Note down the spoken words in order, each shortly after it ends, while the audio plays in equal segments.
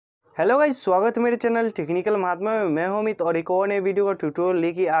Hello guys, स्वागत है मेरे चैनल टेक्निकल महात्मा में। मैं हूं अमित और एक और नए वीडियो का ट्यूटोरियल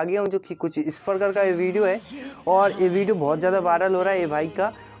लेके आ गया हूं, जो कि कुछ इस प्रकार का ये वीडियो है। और ये वीडियो बहुत ज़्यादा वायरल हो रहा है ये भाई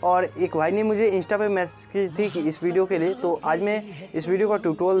का। और एक भाई ने मुझे इंस्टा पे मैसेज की थी कि इस वीडियो के लिए, तो आज मैं इस वीडियो का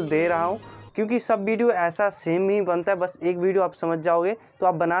ट्यूटोरियल दे रहा हूँ। क्योंकि सब वीडियो ऐसा सेम ही बनता है, बस एक वीडियो आप समझ जाओगे तो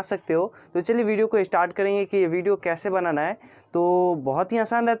आप बना सकते हो। तो चलिए वीडियो को स्टार्ट करेंगे कि ये वीडियो कैसे बनाना है। तो बहुत ही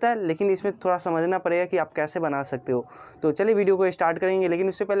आसान रहता है, लेकिन इसमें थोड़ा समझना पड़ेगा कि आप कैसे बना सकते हो। तो चलिए वीडियो को स्टार्ट करेंगे, लेकिन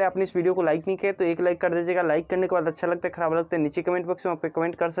उससे पहले आपने इस वीडियो को लाइक नहीं किया तो एक लाइक कर दीजिएगा। लाइक करने के बाद अच्छा लगता है, खराब लगता है, नीचे कमेंट बॉक्स में आप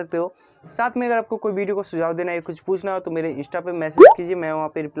कमेंट कर सकते हो। साथ में अगर आपको कोई वीडियो को सुझाव देना है, कुछ पूछना हो तो मेरे इंस्टा पे मैसेज कीजिए, मैं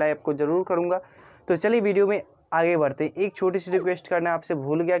वहाँ पे रिप्लाई आपको ज़रूर करूँगा। तो चलिए वीडियो में आगे बढ़ते हैं। एक छोटी सी रिक्वेस्ट करना है आपसे,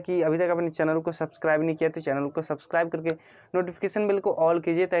 भूल गया कि अभी तक अपने चैनल को सब्सक्राइब नहीं किया तो चैनल को सब्सक्राइब करके नोटिफिकेशन बेल को ऑल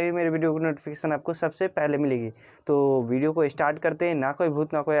कीजिए, तभी मेरे वीडियो की नोटिफिकेशन आपको सबसे पहले मिलेगी। तो वीडियो को स्टार्ट करते हैं। ना कोई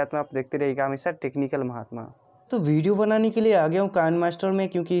भूत ना कोई आत्मा, आप देखते रहिएगा हमेशा टेक्निकल महात्मा। तो वीडियो बनाने के लिए आ गया हूँ काइन मास्टर में,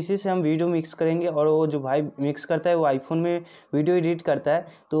 क्योंकि इसी से हम वीडियो मिक्स करेंगे। और वो जो भाई मिक्स करता है वो आईफोन में वीडियो एडिट करता है।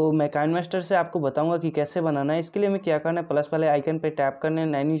 तो मैं काइन मास्टर से आपको बताऊंगा कि कैसे बनाना है। इसके लिए हमें क्या करना है, प्लस वाले आइकन पे टैप करना है,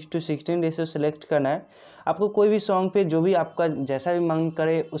 9:16 रेशियो सेलेक्ट करना है। आपको कोई भी सॉन्ग पे जो भी आपका जैसा भी मन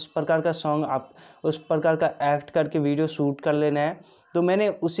करे उस प्रकार का सॉन्ग आप उस प्रकार का एक्ट करके वीडियो शूट कर लेना है। तो मैंने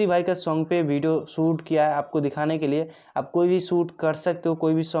उसी भाई का सॉन्ग पे वीडियो शूट किया है आपको दिखाने के लिए। आप कोई भी शूट कर सकते हो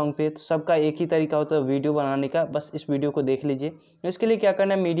कोई भी सॉन्ग पे, तो सबका एक ही तरीका होता है वीडियो बनाने का। बस इस वीडियो को देख लीजिए। इसके लिए क्या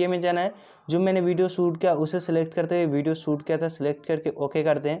करना है, मीडिया में जाना है, जो मैंने वीडियो शूट किया उसे सिलेक्ट करते हैं, वीडियो शूट किया था सिलेक्ट करके ओके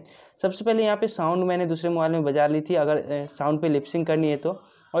करते हैं। सबसे पहले यहाँ पे साउंड मैंने दूसरे मोबाइल में बजा ली थी, अगर साउंड पे लिपसिंग करनी है तो।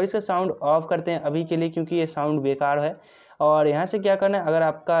 और इसका साउंड ऑफ करते हैं अभी के लिए, क्योंकि ये साउंड बेकार है। और यहाँ से क्या करना है, अगर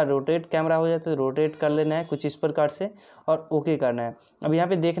आपका रोटेट कैमरा हो जाए तो रोटेट कर लेना है कुछ इस प्रकार से और ओके करना है। अब यहाँ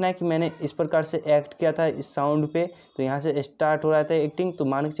पे देखना है कि मैंने इस प्रकार से एक्ट किया था इस साउंड पे, तो यहाँ से स्टार्ट हो रहा था एक्टिंग, तो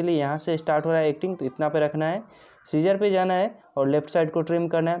मान के चलिए यहाँ से स्टार्ट हो रहा है एक्टिंग, तो इतना पे रखना है। सीजर पे जाना है और लेफ्ट साइड को ट्रिम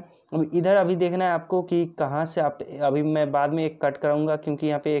करना है। अब इधर अभी देखना है आपको कि कहाँ से आप, अभी मैं बाद में एक कट कराऊंगा क्योंकि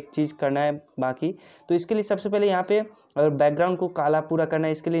यहाँ पे एक चीज़ करना है बाकी। तो इसके लिए सबसे पहले यहाँ पे अगर बैकग्राउंड को काला पूरा करना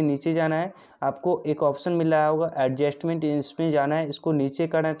है, इसके लिए नीचे जाना है। आपको एक ऑप्शन मिल रहा होगा एडजस्टमेंट, इसमें जाना है, इसको नीचे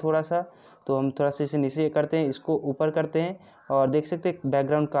करना है थोड़ा सा। तो हम थोड़ा सा इसे नीचे करते हैं, इसको ऊपर करते हैं और देख सकते हैं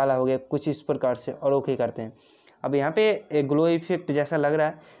बैकग्राउंड काला हो गया कुछ इस प्रकार से, और ओके करते हैं। अब यहाँ पे एक ग्लो इफेक्ट जैसा लग रहा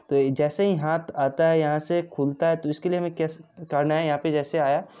है, तो जैसे ही हाथ आता है यहाँ से खुलता है, तो इसके लिए हमें कैसे करना है, यहाँ पे जैसे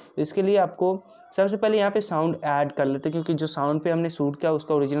आया तो इसके लिए आपको सबसे पहले यहाँ पे साउंड ऐड कर लेते हैं, क्योंकि जो साउंड पे हमने शूट किया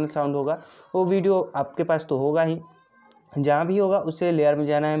उसका ओरिजिनल साउंड होगा। वो वीडियो आपके पास तो होगा ही, जहाँ भी होगा उसे लेयर में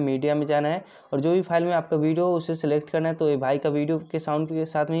जाना है, मीडिया में जाना है, और जो भी फाइल में आपका वीडियो हो उसे सेलेक्ट करना है। तो ये भाई का वीडियो के साउंड के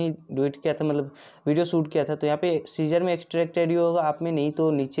साथ में ही डुएट किया था, मतलब वीडियो शूट किया था। तो यहाँ पे सीजर में एक्सट्रैक्ट ऑडियो होगा, आप में नहीं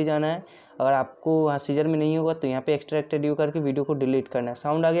तो नीचे जाना है। अगर आपको वहाँ सीजर में नहीं होगा तो यहाँ पे एक्सट्रैक्ट ऑडियो करके वीडियो को डिलीट करना है।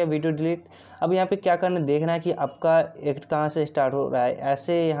 साउंड आ गया, वीडियो डिलीट। अब यहाँ पे क्या करना है, देखना है कि आपका एक्ट कहाँ से स्टार्ट हो रहा है।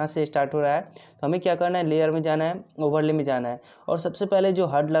 ऐसे यहाँ से स्टार्ट हो रहा है तो हमें क्या करना है, लेयर में जाना है, ओवरले में जाना है। और सबसे पहले जो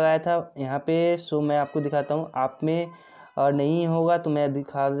हड लगाया था यहाँ पे, सो मैं आपको दिखाता हूँ, आप में और नहीं होगा तो मैं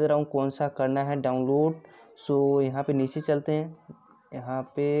दिखा दे रहा हूँ कौन सा करना है डाउनलोड। सो यहाँ पे नीचे चलते हैं, यहाँ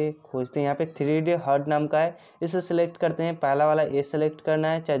पे खोजते हैं, यहाँ पे 3D हर्ट नाम का है, इसे सेलेक्ट करते हैं। पहला वाला ये सेलेक्ट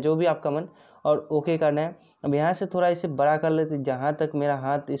करना है, चाहे जो भी आपका मन, और ओके करना है। अब यहाँ से थोड़ा इसे बड़ा कर लेते हैं, जहाँ तक मेरा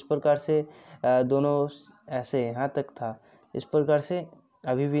हाथ इस प्रकार से दोनों ऐसे यहाँ तक था, इस प्रकार से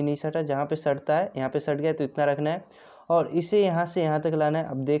अभी भी नहीं सटा। जहाँ पे सटता है यहाँ पे सट गया, तो इतना रखना है और इसे यहाँ से यहाँ तक लाना है।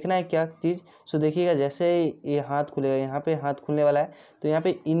 अब देखना है क्या चीज़, सो देखिएगा जैसे ये हाथ खुलेगा, यहाँ पे हाथ खुलने वाला है, तो यहाँ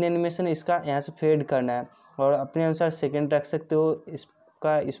पे इन एनिमेशन इसका यहाँ से फेड करना है, और अपने अनुसार सेकंड रख सकते हो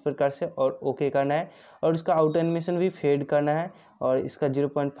इसका इस प्रकार से, और ओके करना है। और इसका आउट एनिमेशन भी फेड करना है, और इसका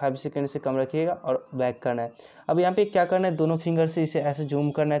 0.5 सेकंड से कम रखिएगा और बैक करना है। अब यहाँ पे क्या करना है, दोनों फिंगर से इसे ऐसे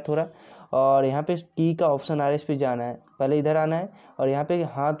जूम करना है थोड़ा, और यहाँ पे टी का ऑप्शन आ रहा है, इस पर जाना है, पहले इधर आना है और यहाँ पे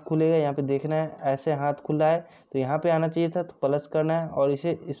हाथ खुलेगा, यहाँ पे देखना है ऐसे हाथ खुला है तो यहाँ पे आना चाहिए था, तो प्लस करना है और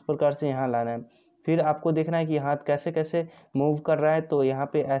इसे इस प्रकार से यहाँ लाना है। फिर आपको देखना है कि हाथ कैसे कैसे मूव कर रहा है, तो यहाँ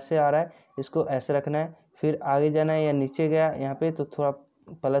पे ऐसे आ रहा है, इसको ऐसे रखना है। फिर आगे जाना है, या नीचे गया यहाँ पे तो थोड़ा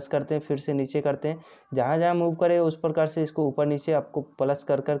प्लस करते हैं, फिर से नीचे करते हैं, जहाँ जहाँ मूव करे उस प्रकार से इसको ऊपर नीचे आपको प्लस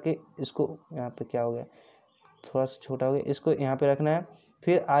कर करके इसको, यहाँ पे क्या हो गया, थोड़ा सा छोटा हो गया, इसको यहाँ पे रखना है।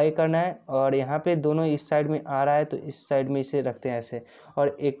 फिर आगे करना है, और यहाँ पे दोनों इस साइड में आ रहा है तो इस साइड में इसे रखते हैं ऐसे,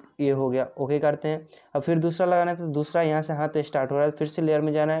 और एक ये हो गया, ओके करते हैं। अब फिर दूसरा लगाना है, तो दूसरा यहाँ से हाथ स्टार्ट हो रहा है, फिर से लेयर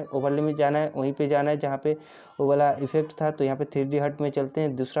में जाना है, ओवरले में जाना है, वहीं पे जाना है जहाँ पे वो वाला इफेक्ट था। तो यहाँ पे 3D हट में चलते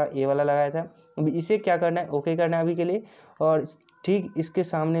हैं, दूसरा ये वाला लगाया था। अभी इसे क्या करना है, ओके करना है अभी के लिए, और ठीक इसके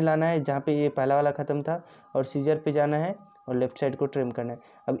सामने लाना है जहाँ पे ये पहला वाला ख़त्म था, और सीजर पे जाना है और लेफ्ट साइड को ट्रिम करना है।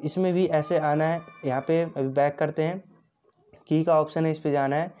 अब इसमें भी ऐसे आना है, यहाँ पे अभी बैक करते हैं, की का ऑप्शन है, इस पे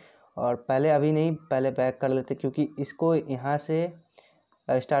जाना है, और पहले अभी नहीं, पहले बैक कर लेते क्योंकि इसको यहाँ से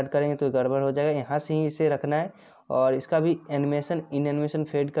स्टार्ट करेंगे तो गड़बड़ हो जाएगा। यहाँ से ही इसे रखना है और इसका भी एनिमेशन इन एनिमेशन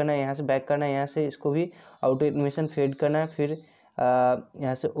फेड करना है, यहाँ से बैक करना है, यहाँ से इसको भी आउट एनिमेशन फेड करना है। फिर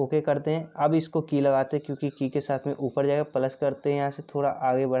यहाँ से ओके करते हैं। अब इसको की लगाते हैं क्योंकि की के साथ में ऊपर जाएगा। प्लस करते हैं यहाँ से थोड़ा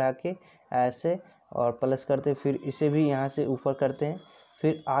आगे बढ़ा के ऐसे और प्लस करते हैं। फिर इसे भी यहाँ से ऊपर करते हैं,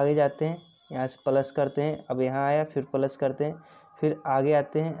 फिर आगे जाते हैं, यहाँ से प्लस करते हैं। अब यहाँ आया, फिर प्लस करते हैं, फिर आगे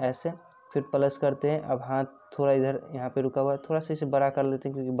आते हैं ऐसे, फिर प्लस करते हैं। अब हाथ थोड़ा इधर यहाँ पे रुका हुआ है, थोड़ा सा इसे बड़ा कर लेते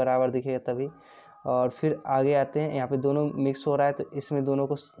हैं क्योंकि बराबर दिखेगा तभी। और फिर आगे आते हैं, यहाँ पे दोनों मिक्स हो रहा है तो इसमें दोनों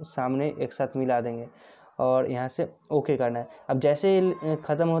को सामने एक साथ मिला देंगे और यहाँ से ओके करना है। अब जैसे ही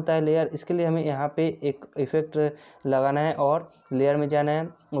ख़त्म होता है लेयर, इसके लिए हमें यहाँ पे एक इफ़ेक्ट लगाना है और लेयर में जाना है,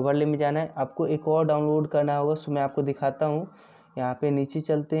 ओवरले में जाना है। आपको एक और डाउनलोड करना होगा, सो मैं आपको दिखाता हूँ। यहाँ पे नीचे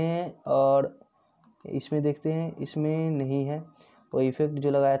चलते हैं और इसमें देखते हैं, इसमें नहीं है वो इफ़ेक्ट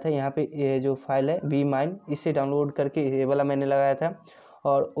जो लगाया था। यहाँ पे ये जो फाइल है बी माइन, इससे डाउनलोड करके ये वाला मैंने लगाया था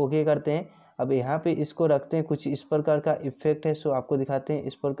और ओके करते हैं। अब यहाँ पे इसको रखते हैं, कुछ इस प्रकार का इफ़ेक्ट है, सो आपको दिखाते हैं।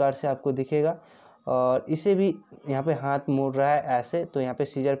 इस प्रकार से आपको दिखेगा और इसे भी यहाँ पे हाथ मोड़ रहा है ऐसे, तो यहाँ पे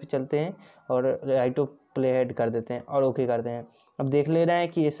सीजर पे चलते हैं और राइट टू प्ले हेड कर देते हैं और ओके करते हैं। अब देख ले रहे हैं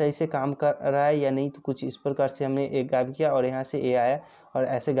कि ये सही से काम कर रहा है या नहीं। तो कुछ इस प्रकार से हमने एक गायब किया और यहाँ से ए आया और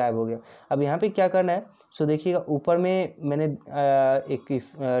ऐसे गायब हो गया। अब यहाँ पे क्या करना है, सो देखिएगा ऊपर में मैंने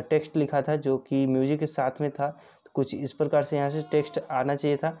एक टेक्स्ट लिखा था जो कि म्यूजिक के साथ में था। तो कुछ इस प्रकार से यहाँ से टेक्स्ट आना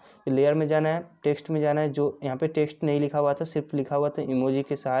चाहिए था। लेयर में जाना है, टेक्स्ट में जाना है। जो यहाँ पे टेक्स्ट नहीं लिखा हुआ था, सिर्फ लिखा हुआ था इमोजी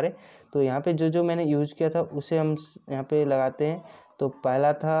के सहारे। तो यहाँ पे जो मैंने यूज़ किया था उसे हम यहाँ पे लगाते हैं। तो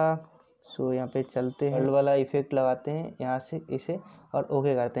पहला था, सो यहाँ पे चलते हैं, वर्ल्ड वाला इफेक्ट लगाते हैं यहाँ से इसे और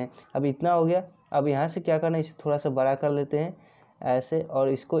ओके करते हैं। अब इतना हो गया। अब यहाँ से क्या करना है, इसे थोड़ा सा बड़ा कर लेते हैं ऐसे और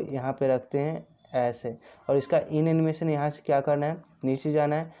इसको यहाँ पे रखते हैं ऐसे। और इसका इन एनिमेशन यहाँ से क्या करना है, नीचे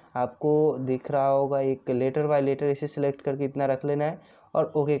जाना है। आपको दिख रहा होगा एक लेटर बाय लेटर, इसे सिलेक्ट करके इतना रख लेना है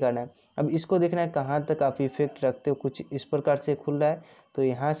और ओके करना है। अब इसको देखना है कहाँ तक आप इफेक्ट रखते हो। कुछ इस प्रकार से खुल रहा है तो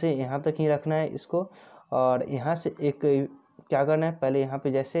यहाँ से यहाँ तक ही रखना है इसको। और यहाँ से एक क्या करना है, पहले यहाँ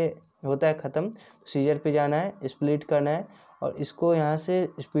पे जैसे होता है ख़त्म, सीजर पे जाना है, स्प्लिट करना है और इसको यहाँ से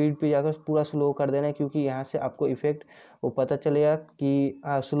स्पीड पे जाकर पूरा स्लो कर देना है क्योंकि यहाँ से आपको इफेक्ट वो पता चलेगा कि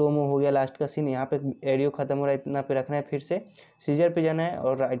स्लो मो हो गया लास्ट का सीन। यहाँ पे एडियो ख़त्म हो रहा है, इतना पे रखना है। फिर से सीजर पे जाना है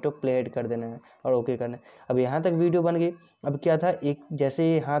और राइट ऑफ प्ले हेड कर देना है और ओके करना है। अब यहाँ तक वीडियो बन गई। अब क्या था, एक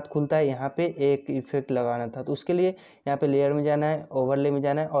जैसे हाथ खुलता है यहाँ पे एक इफेक्ट लगाना था, तो उसके लिए यहाँ पे लेयर में जाना है, ओवरले में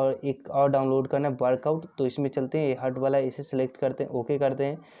जाना है और एक और डाउनलोड करना है वर्कआउट। तो इसमें चलते हैं, ये हर्ट वाला, इसे सिलेक्ट करते हैं, ओके करते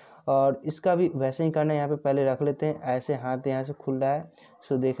हैं। और इसका भी वैसे ही करना है। यहाँ पे पहले रख लेते हैं ऐसे, हाथ यहाँ से खुल रहा है,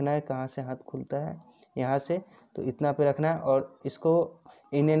 सो देखना है कहाँ से हाथ खुलता है, यहाँ से। तो इतना पे रखना है और इसको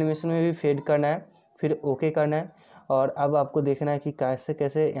इन एनिमेशन में भी फेड करना है, फिर ओके करना है। और अब आपको देखना है कि कैसे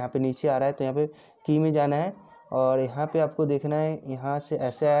कैसे यहाँ पे नीचे आ रहा है। तो यहाँ पे की में जाना है और यहाँ पे आपको देखना है, यहाँ से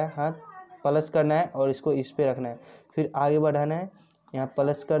ऐसे आया हाथ, प्लस करना है और इसको इस पे रखना है, फिर आगे बढ़ाना है, यहाँ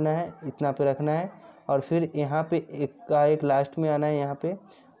प्लस करना है, इतना पे रखना है और फिर यहाँ पे एक लास्ट में आना है यहाँ पे।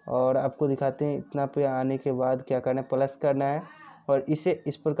 और आपको दिखाते हैं, इतना पे आने के बाद क्या करना है, प्लस करना है और इसे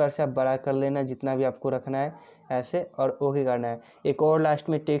इस प्रकार से आप बड़ा कर लेना जितना भी आपको रखना है ऐसे और ओके करना है। एक और लास्ट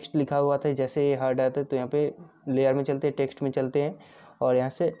में टेक्स्ट लिखा हुआ था, जैसे ये हर्ट आता है तो यहाँ पे लेयर में चलते हैं, टेक्स्ट में चलते हैं और यहाँ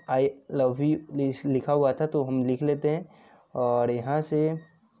से आई लव यू लिखा हुआ था तो हम लिख लेते हैं और यहाँ से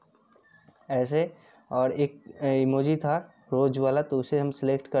ऐसे। और एक इमोजी था रोज वाला, तो उसे हम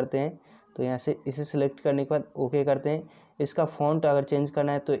सिलेक्ट करते हैं। तो यहाँ से इसे सिलेक्ट करने के बाद ओके करते हैं। इसका फ़ॉन्ट अगर चेंज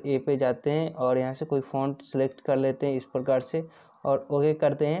करना है तो ए पे जाते हैं और यहाँ से कोई फ़ॉन्ट सेलेक्ट कर लेते हैं इस प्रकार से और ओके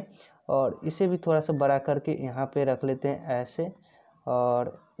करते हैं। और इसे भी थोड़ा सा बड़ा करके यहाँ पे रख लेते हैं ऐसे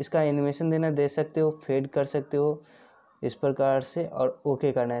और इसका एनिमेशन देना दे सकते हो, फेड कर सकते हो इस प्रकार से और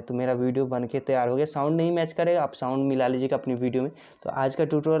ओके करना है। तो मेरा वीडियो बन के तैयार हो गया। साउंड नहीं मैच करेगा, आप साउंड मिला लीजिएगा अपनी वीडियो में। तो आज का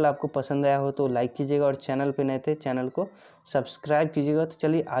ट्यूटोरियल आपको पसंद आया हो तो लाइक कीजिएगा और चैनल पे नए थे चैनल को सब्सक्राइब कीजिएगा। तो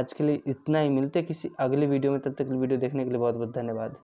चलिए आज के लिए इतना ही, मिलते किसी अगले वीडियो में, तब तक वीडियो देखने के लिए बहुत बहुत धन्यवाद।